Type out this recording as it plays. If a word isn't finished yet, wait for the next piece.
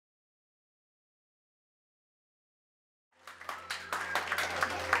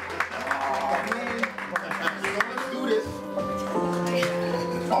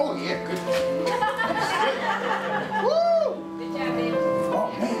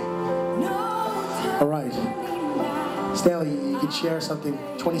All right. Stanley, you can share something,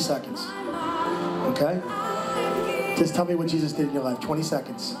 20 seconds. Okay? Just tell me what Jesus did in your life, 20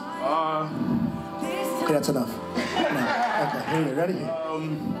 seconds. Okay, that's enough. No. Okay, here you go. Ready?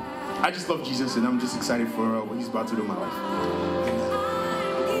 I just love Jesus, and I'm just excited for what he's about to do in my life.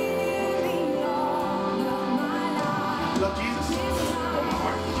 Love Jesus. From my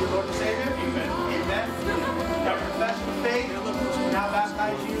heart. He's your Lord and Savior. Amen. Amen. Got profession of faith. Now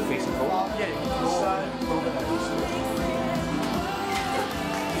baptize you in the Father, the Son, and the Holy Spirit.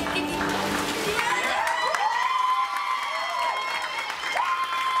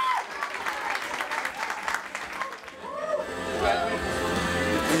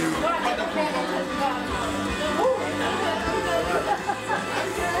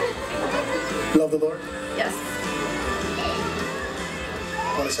 Love the Lord? Yes.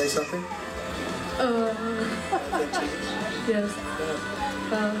 Want to say something? Yes.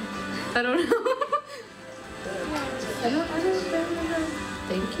 I don't know. I don't know.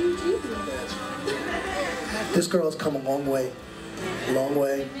 Thank you, Jesus. This girl's come a long way. A long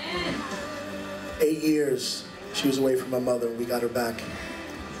way. 8 years she was away from her mother. We got her back.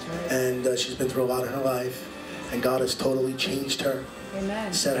 And she's been through a lot in her life. And God has totally changed her.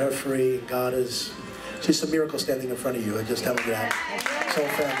 Amen. Set her free. God is, she's a miracle standing in front of you. I just tell you that. This whole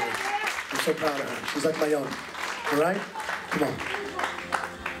family. I'm so proud of her. She's like my own. All right? Come on.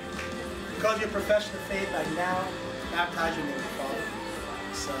 Because of your profession of faith, I now baptize you in the name of the Father,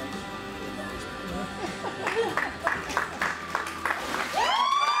 the Son, and the Holy Spirit.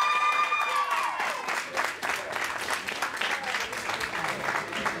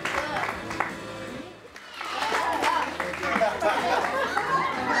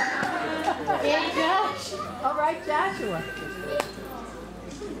 There you go. All right, Joshua.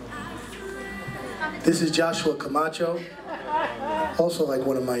 This is Joshua Camacho. Also like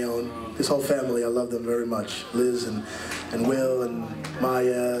one of my own. This whole family, I love them very much. Liz and Will and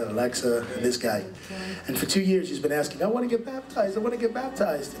Maya, Alexa, and this guy. And for 2 years he's been asking, I want to get baptized, I want to get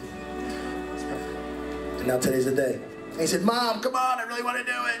baptized. And now today's the day. And he said, Mom, come on, I really want to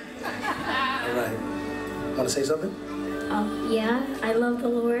do it. All right. Want to say something? Yeah, I love the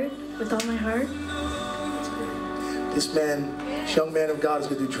Lord with all my heart. This man, this young man of God is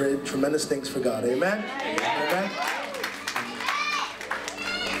going to do tremendous things for God. Amen? Amen?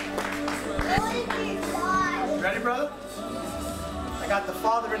 Ready, brother? I got the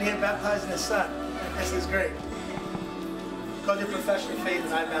Father in here baptizing his Son. This is great. Because of your profession of faith,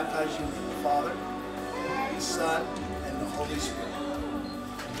 and I baptize you in the Father, the Son, and the Holy Spirit.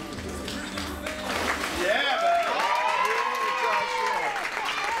 Yeah, baby.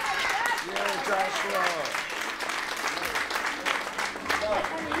 Yeah, Joshua.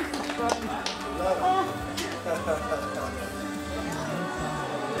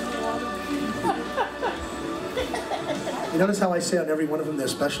 You notice how I say on every one of them they're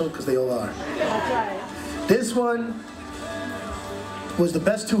special? Because they all are. That's right. This one was the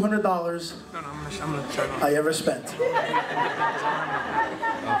best $200 I ever spent.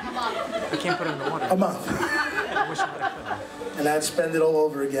 I can't put it in the water. A month. I wish I could. And I'd spend it all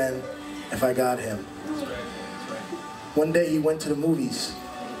over again if I got him. One day he went to the movies,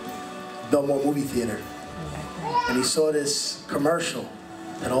 Belmore Movie Theater, and he saw this commercial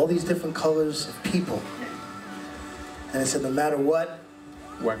and all these different colors of people. And it said, no matter what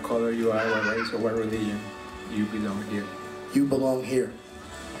color you are, what race or what religion, you belong here. you belong here.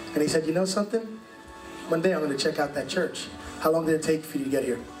 And he said, you know something? One day I'm going to check out that church. How long did it take for you to get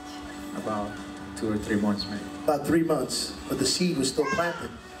here? About 2 or 3 months, maybe. About 3 months, but the seed was still planted.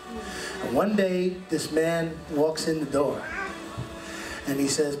 And one day, this man walks in the door, and he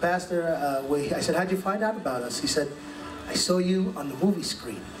says, Pastor, I said, how'd you find out about us? He said, I saw you on the movie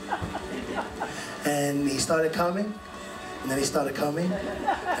screen. And he started coming, and then he started coming,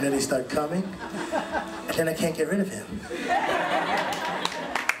 and then he started coming, and then I can't get rid of him.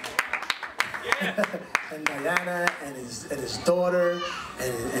 And Diana and his daughter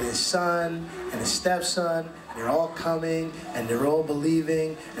and his son and his stepson, and they're all coming and they're all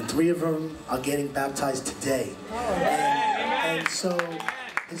believing, and 3 of them are getting baptized today. And so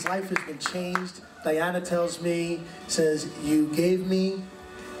his life has been changed. Diana tells me, says, you gave me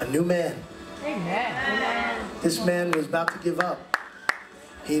a new man. Amen. This man was about to give up.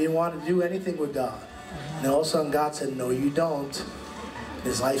 He didn't want to do anything with God. And all of a sudden God said, no, you don't.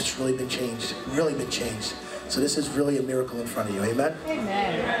 His life's really been changed, really been changed. So this is really a miracle in front of you, amen?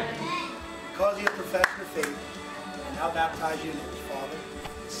 Amen. Because of your profession of faith, I now baptize you in the name of the Father,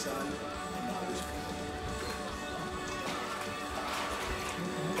 the Son, and the Holy Spirit.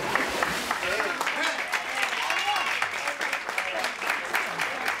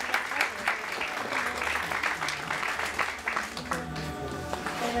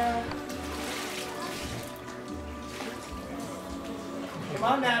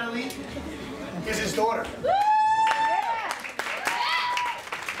 Mom Natalie is his daughter.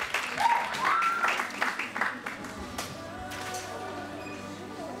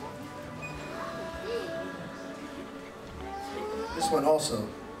 This one also.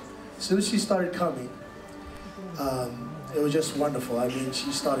 As soon as she started coming, it was just wonderful. I mean,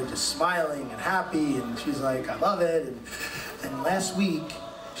 she started just smiling and happy, and she's like, I love it. And last week,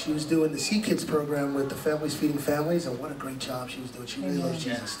 she was doing the Sea Kids program with the Families Feeding Families, and what a great job she was doing. She really loves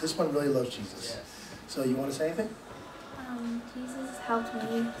Jesus. This one really loves Jesus. So you want to say anything? Jesus helped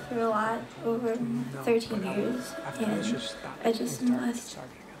me through a lot over 13 years, and I just am blessed.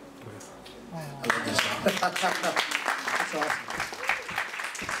 I love this one. That's awesome.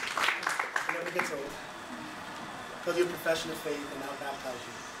 It never gets old. Because your profession of faith and now baptize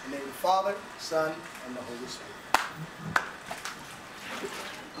you. In the name of the Father, Son, and the Holy Spirit.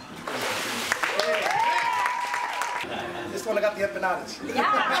 This one I got the empanadas.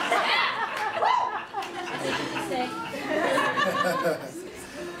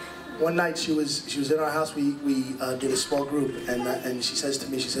 One night she was in our house. We did a small group, and she says to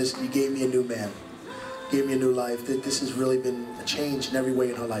me, she says, "You gave me a new man, gave me a new life. This has really been a change in every way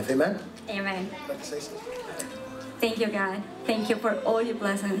in her life." Amen. Amen. Would you like to say something? Thank you, God. Thank you for all your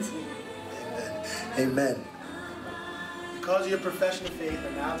blessings. Amen. Amen. Because of your profession of faith, I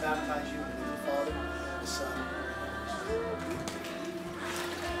now baptize you in the name of the Father, the Son.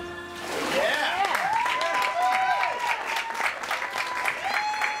 Yeah!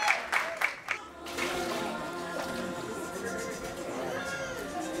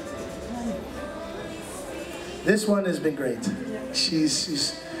 This one has been great. She's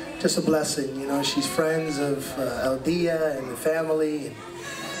just a blessing. You know, she's friends of Eldia and the family. And,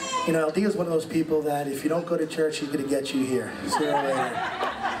 you know, Eldia is one of those people that if you don't go to church, she's going to get you here sooner or later.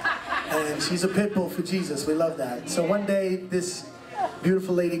 And she's a pit bull for Jesus. We love that. So one day, this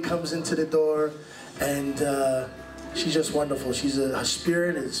beautiful lady comes into the door, and she's just wonderful. Her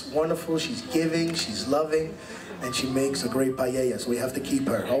spirit is wonderful. She's giving. She's loving. And she makes a great paella, so we have to keep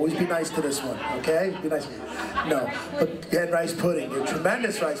her. Always be nice to this one, okay? Be nice. No, but and rice pudding, a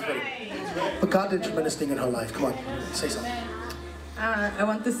tremendous rice pudding. But God did a tremendous thing in her life. Come on, say something. I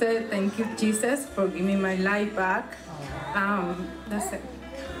want to say thank you, Jesus, for giving me my life back. That's it.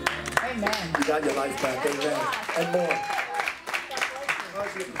 Amen. You got your life back, amen. And more.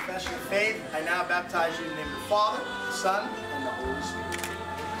 Because of your profession of faith, I now baptize you in the name of the Father, the Son, and the Holy Spirit.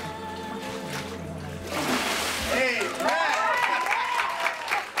 Amen.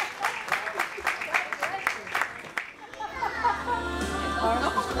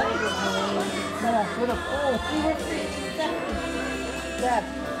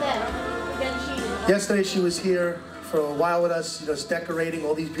 Yesterday she was here for a while with us, you know, decorating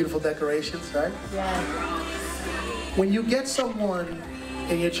all these beautiful decorations, right? Yeah. When you get someone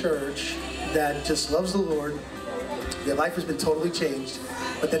in your church that just loves the Lord, their life has been totally changed,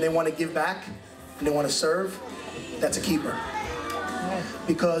 but then they want to give back and they want to serve, that's a keeper.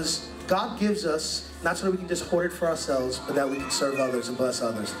 Because God gives us, not so that we can just hoard it for ourselves, but that we can serve others and bless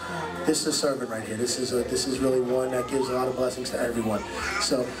others. This is a servant right here. This is really one that gives a lot of blessings to everyone.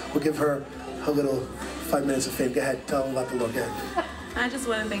 So we'll give her a little 5 minutes of fame. Go ahead, tell them about the Lord. Go ahead. I just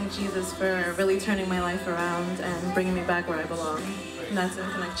want to thank Jesus for really turning my life around and bringing me back where I belong. And that's in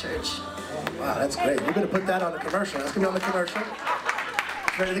Connect Church. Wow, that's great. We're going to put that on the commercial. That's going to be on the commercial.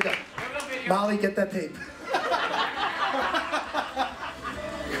 Ready to go. Molly, get that tape.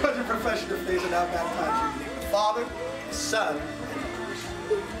 Because your profession of faith, and now baptize you in the name of the Father, the Son, and the Holy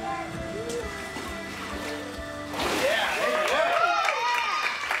Spirit. Yeah, there you go.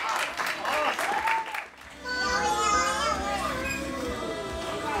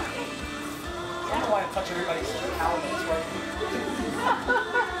 I don't want to touch everybody's calendars, right?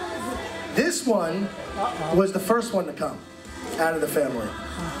 This one was the first one to come out of the family.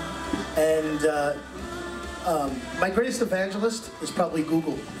 And my greatest evangelist is probably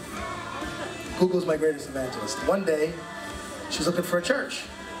Google. Google's my greatest evangelist. One day, she's looking for a church.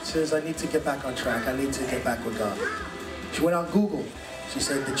 She says, I need to get back on track. I need to get back with God. She went on Google. She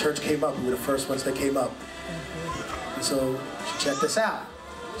said the church came up. We were the first ones that came up. And so she checked us out.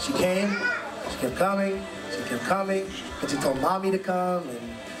 She came. She kept coming. She kept coming. And she told mommy to come and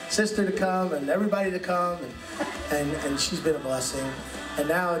sister to come and everybody to come. And she's been a blessing. And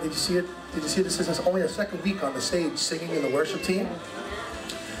now, did you see it? Did you see this is only her second week on the stage singing in the worship team?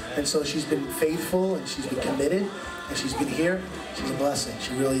 And so she's been faithful and she's been committed and she's been here. She's a blessing.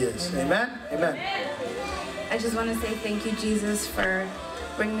 She really is. Amen? Amen. I just want to say thank you, Jesus, for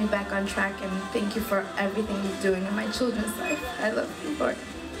bringing me back on track, and thank you for everything you're doing in my children's life. I love you, Lord.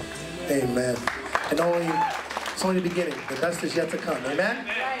 Amen. And only It's only the beginning. The best is yet to come. Amen?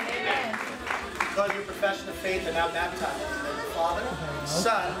 Amen. Because of your profession of faith are now baptized in the name of the Father,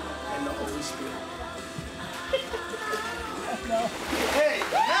 Son, and the Holy Spirit. Hey,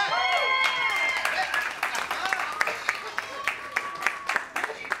 I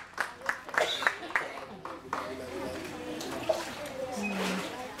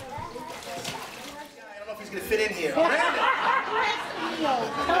don't know if he's going to fit in here.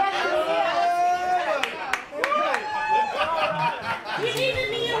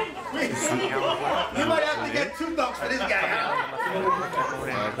 You might have to get $2 for this guy.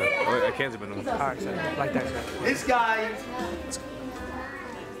 This guy,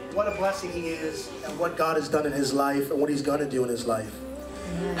 What a blessing he is, and what God has done in his life, and what he's going to do in his life.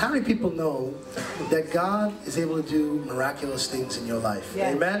 How many people know that God is able to do miraculous things in your life?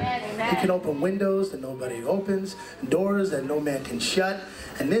 Yes. Amen? Amen. He can open windows that nobody opens, doors that no man can shut,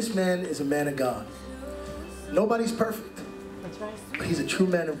 and this man is a man of God. Nobody's perfect, That's right. but he's a true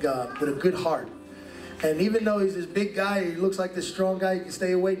man of God with a good heart. And even though he's this big guy, he looks like this strong guy, you can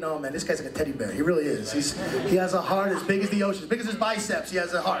stay awake. No, man, this guy's like a teddy bear. He really is. He has a heart as big as the ocean, as big as his biceps. He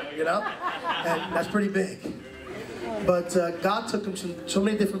has a heart, you know? And that's pretty big. But God took him to so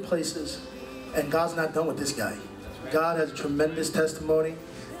many different places, and God's not done with this guy. God has a tremendous testimony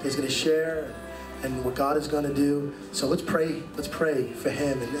he's going to share, and what God is going to do. So let's pray for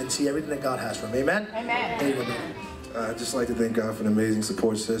him and see everything that God has for him. Amen? Amen. Amen. I'd just like to thank God for an amazing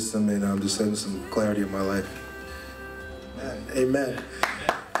support system and just having some clarity in my life. Amen.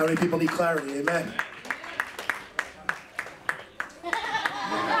 How many people need clarity? Amen.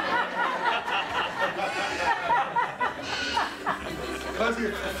 because of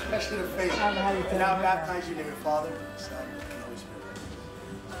your profession of faith, and now baptize you in your Father, Son, and Holy Spirit.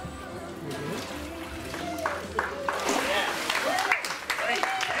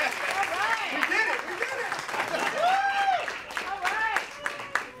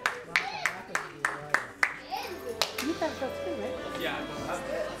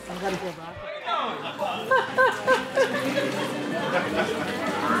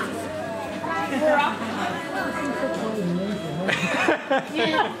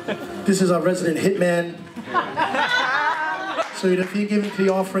 This is our resident hitman. So if you give him to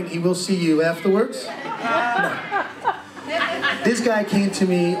the offering, he will see you afterwards. No. This guy came to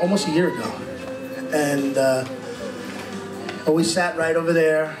me almost a year ago, and always sat right over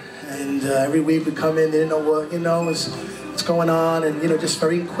there. And every week we come in, they didn't know what what's going on, and just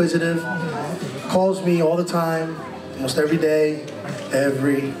very inquisitive. Calls me all the time, almost every day, and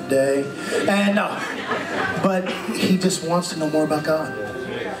but he just wants to know more about God.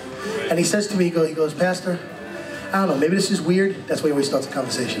 And he says to me, he goes, Pastor, I don't know, maybe this is weird. That's why he always starts a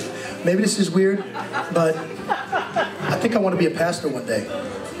conversation. Maybe this is weird, but I think I want to be a pastor one day.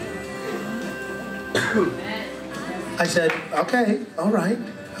 I said, okay, all right,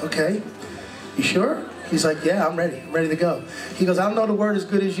 okay. You sure? He's like, yeah, I'm ready to go. He goes, I don't know the word as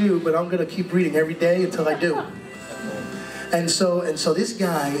good as you, but I'm going to keep reading every day until I do. And so this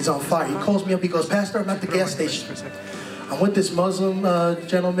guy is on fire. He calls me up, he goes, Pastor, I'm at the gas station. I'm with this Muslim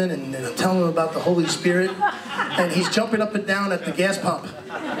gentleman, and I'm telling him about the Holy Spirit, and he's jumping up and down at the gas pump.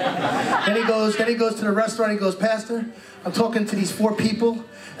 Then he goes to the restaurant, he goes, Pastor, I'm talking to these 4 people.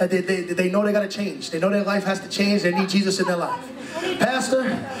 They know they got to change. They know their life has to change. They need Jesus in their life.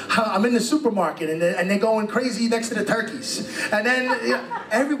 Pastor, I'm in the supermarket, and they're going crazy next to the turkeys. And then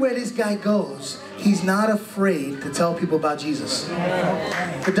everywhere this guy goes, he's not afraid to tell people about Jesus.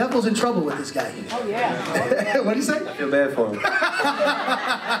 The devil's in trouble with this guy. Oh, yeah. What do you say? I feel bad for him.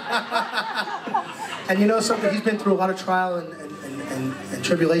 And you know something? He's been through a lot of trial and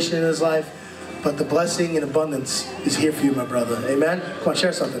tribulation in his life, but the blessing and abundance is here for you, my brother. Amen? Come on,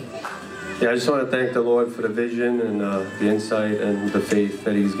 share something. Yeah, I just want to thank the Lord for the vision and the insight and the faith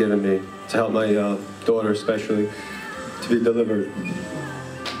that He's given me to help my daughter especially to be delivered.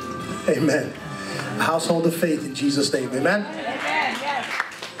 Amen. A household of faith in Jesus' name. Amen? Amen, yes.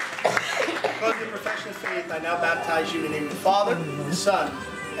 Because of your profession of faith, I now baptize you in the name of the Father, the Son,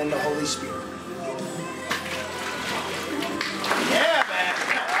 and the Holy Spirit. Yeah, man.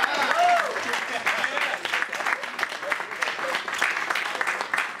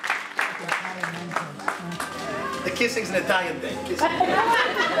 The kissing's an Italian thing.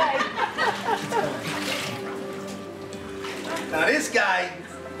 Now this guy,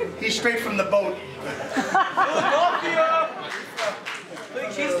 he's straight from the boat. Big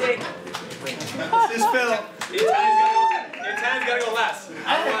cheesesteak. This is Phil. Italian's gotta go last.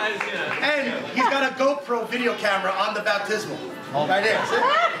 Otherwise, And he's got a GoPro video camera on the baptismal. Right there. See?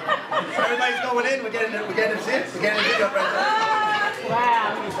 So everybody's going in. We're getting the video right there.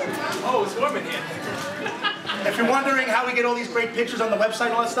 Wow. Oh, it's warm in here. If you're wondering how we get all these great pictures on the website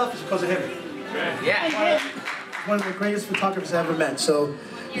and all that stuff, it's because of him. Yeah. One of the greatest photographers I ever met. So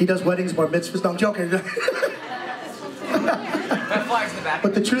he does weddings, bar mitzvahs. No, I'm joking. That flags in the back.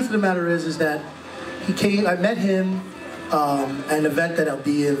 But the truth of the matter is that he came. I met him at an event that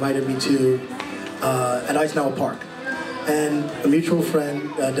LB invited me to at Eisenhower Park, and a mutual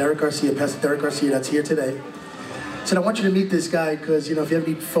friend, Derek Garcia, Pastor Derek Garcia, that's here today, said, "I want you to meet this guy because if you ever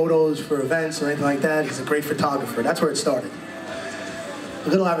need photos for events or anything like that, he's a great photographer." That's where it started. A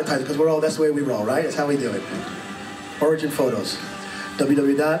little advertising because that's the way we roll, right? That's how we do it. Origin Photos,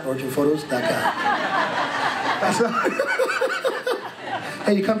 www.originphotos.com.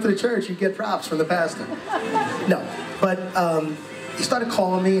 Hey, you come to the church, you get props from the pastor. No, but he started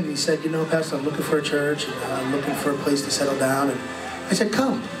calling me and he said, Pastor, I'm looking for a church, and I'm looking for a place to settle down. And I said,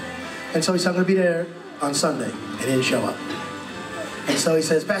 come. And so he said, I'm going to be there on Sunday. And he didn't show up. And so he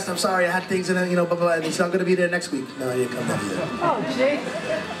says, Pastor, I'm sorry, I had things in it, blah, blah, blah. And he said, I'm going to be there next week. No, he didn't come then either. Oh, gee.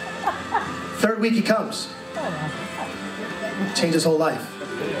 Third week he comes. Changed his whole life.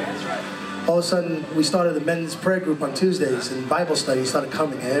 All of a sudden, we started a men's prayer group on Tuesdays, and Bible study. He started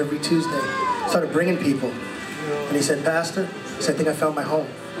coming every Tuesday. Started bringing people. And he said, Pastor, I think I found my home.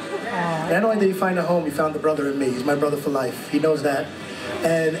 And not only did he find a home, he found the brother in me. He's my brother for life. He knows that.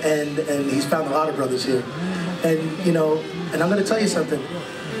 And he's found a lot of brothers here. And, and I'm going to tell you something.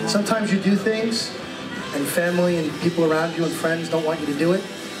 Sometimes you do things, and family and people around you and friends don't want you to do it.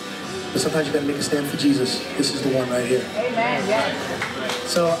 But sometimes you got to make a stand for Jesus. This is the one right here. Amen, yes.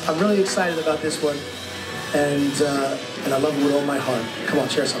 So I'm really excited about this one, and I love it with all my heart. Come on,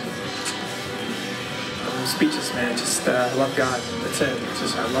 share something. I'm speechless, man. Just I love God. That's it.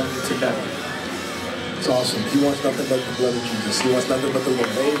 Just I love Him to death. It's awesome. He wants nothing but the blood of Jesus. He wants nothing but the Lord.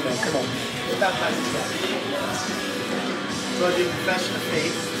 Amen. Come on. So I do confession of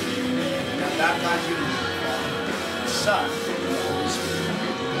faith, and I baptize you in the Son,